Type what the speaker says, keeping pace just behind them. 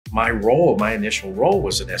my initial role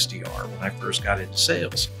was an SDR when I first got into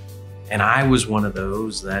sales. And I was one of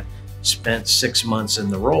those that spent 6 months in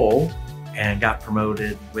the role and got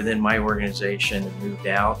promoted within my organization and moved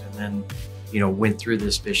out, and then, went through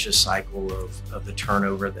this vicious cycle of the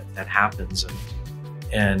turnover that happens.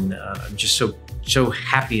 And I'm just so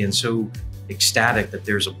happy and so ecstatic that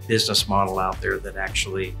there's a business model out there that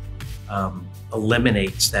actually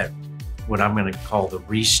eliminates that, what I'm going to call the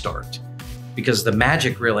restart. Because the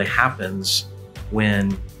magic really happens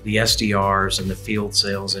when the SDRs and the field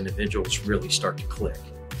sales individuals really start to click.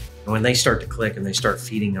 And when they start to click and they start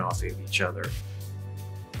feeding off of each other,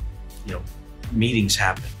 meetings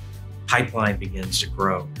happen, pipeline begins to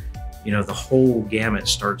grow. The whole gamut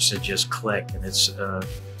starts to just click, and it's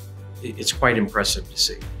quite impressive to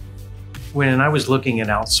see. When I was looking at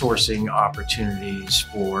outsourcing opportunities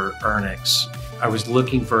for Earnix, I was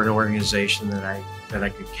looking for an organization that I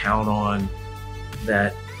could count on,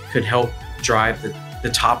 that could help drive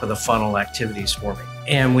the top of the funnel activities for me.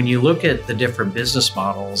 And when you look at the different business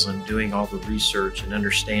models and doing all the research and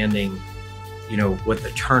understanding, what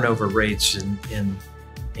the turnover rates in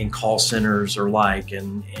call centers are like,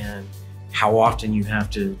 and how often you have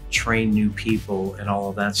to train new people and all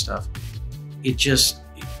of that stuff,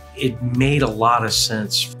 it made a lot of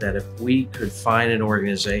sense that if we could find an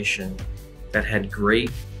organization that had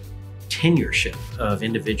great tenureship of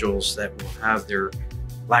individuals that will have their,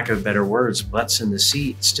 lack of better words, butts in the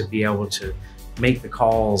seats to be able to make the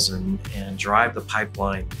calls and drive the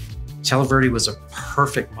pipeline. Televerde was a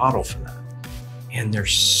perfect model for that. And they're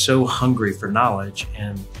so hungry for knowledge,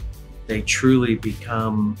 and they truly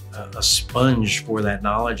become a sponge for that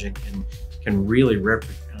knowledge, and can really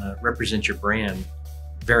represent your brand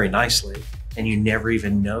very nicely. And you never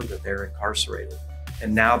even know that they're incarcerated.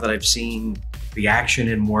 And now that I've seen the action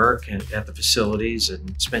and work at the facilities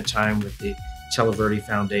and spent time with the Televerde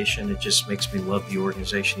Foundation, it just makes me love the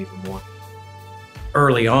organization even more.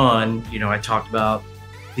 Early on, I talked about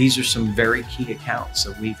these are some very key accounts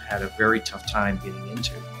that we've had a very tough time getting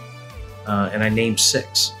into. And I named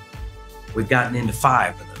 6. We've gotten into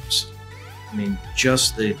 5 of those. I mean,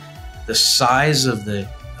 just the size of the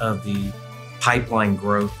pipeline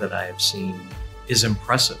growth that I have seen is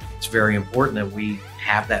impressive. It's very important that we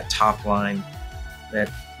have that top line, that,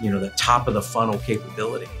 the top of the funnel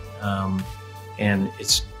capability. And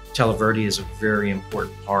Televerde is a very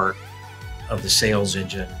important part of the sales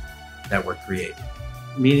engine that we're creating.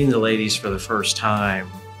 Meeting the ladies for the first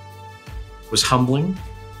time was humbling.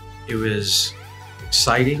 It was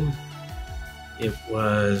exciting.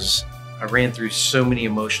 I ran through so many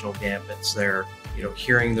emotional gambits there,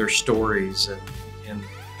 hearing their stories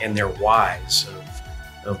and their whys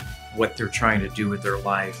of what they're trying to do with their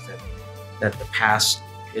life, and that the past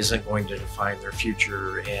isn't going to define their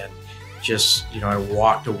future. And just, I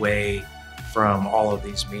walked away from all of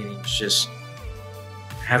these meetings just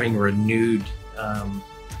having a renewed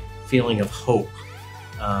feeling of hope,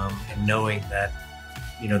 and knowing that,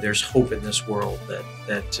 there's hope in this world,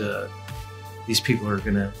 that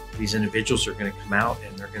these individuals are gonna come out,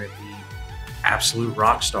 and they're gonna be absolute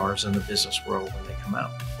rock stars in the business world when they come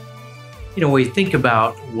out. When you think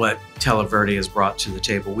about what Televerde has brought to the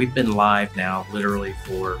table, we've been live now literally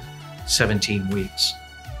for 17 weeks.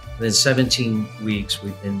 And in 17 weeks,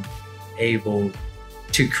 we've been able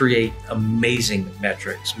to create amazing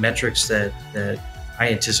metrics that I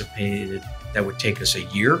anticipated that would take us a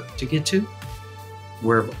year to get to.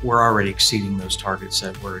 We're already exceeding those targets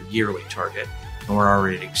that were a yearly target, and we're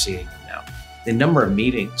already exceeding them now. The number of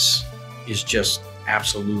meetings is just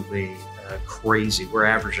absolutely crazy. We're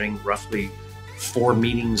averaging roughly 4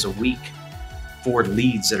 meetings a week, 4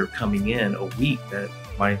 leads that are coming in a week that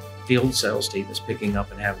my field sales team is picking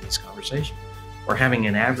up and having this conversation. We're having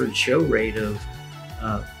an average show rate of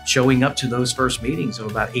showing up to those first meetings of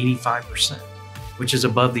about 85%, which is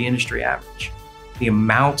above the industry average. The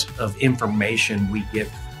amount of information we get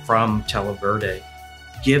from Televerde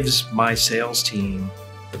gives my sales team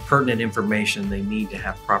the pertinent information they need to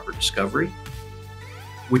have proper discovery,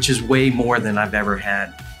 which is way more than I've ever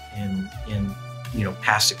had in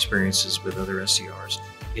past experiences with other SDRs.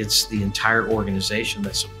 It's the entire organization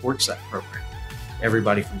that supports that program.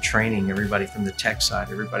 Everybody from training, everybody from the tech side,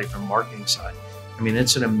 everybody from marketing side. I mean,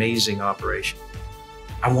 it's an amazing operation.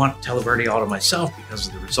 I want Televerde all to myself because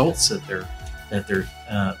of the results that they're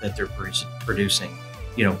producing.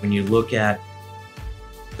 When you look at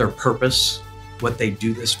their purpose, what they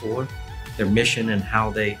do this for, their mission, and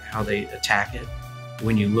how they attack it.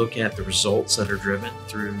 When you look at the results that are driven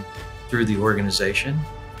through the organization,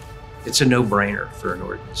 it's a no-brainer for an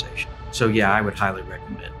organization. So yeah, I would highly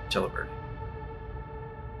recommend Televerde.